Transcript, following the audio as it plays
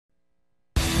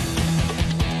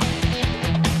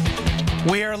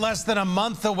We are less than a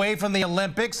month away from the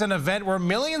Olympics, an event where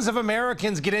millions of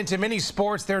Americans get into many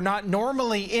sports they're not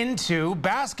normally into.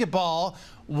 Basketball,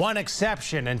 one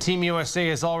exception, and Team USA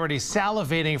is already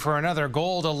salivating for another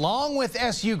gold, along with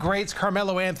SU greats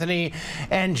Carmelo Anthony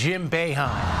and Jim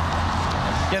Boeheim.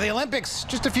 Yeah, the Olympics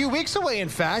just a few weeks away, in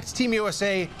fact. Team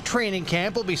USA training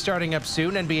camp will be starting up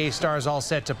soon. NBA stars all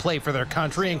set to play for their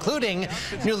country, including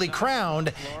newly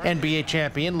crowned NBA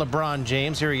champion LeBron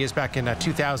James. Here he is back in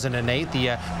 2008,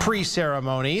 the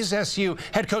pre-ceremonies. SU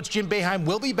head coach Jim Boeheim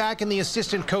will be back in the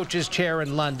assistant coach's chair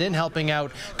in London, helping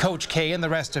out Coach K and the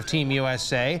rest of Team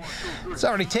USA. It's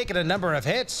already taken a number of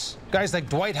hits. Guys like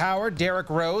Dwight Howard, Derrick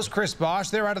Rose, Chris Bosh,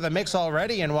 they're out of the mix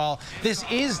already. And while this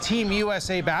is Team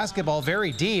USA basketball,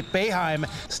 very deep, Boeheim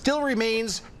still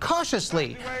remains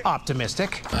cautiously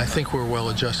optimistic. I think we're well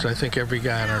adjusted. I think every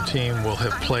guy on our team will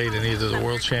have played in either the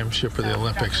World Championship or the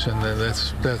Olympics, and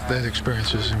that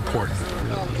experience is important.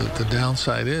 The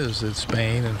downside is that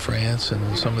Spain and France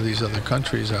and some of these other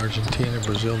countries, Argentina,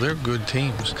 Brazil, they're good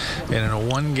teams. And in a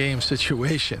one-game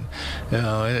situation, the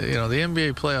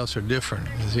NBA playoffs are different.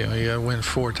 You got to win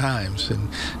 4 times, and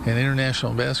in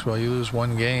international basketball, you lose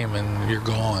one game and you're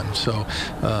gone. So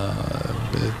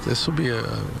this will be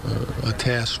a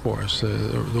task for us.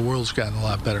 The world's gotten a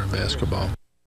lot better in basketball.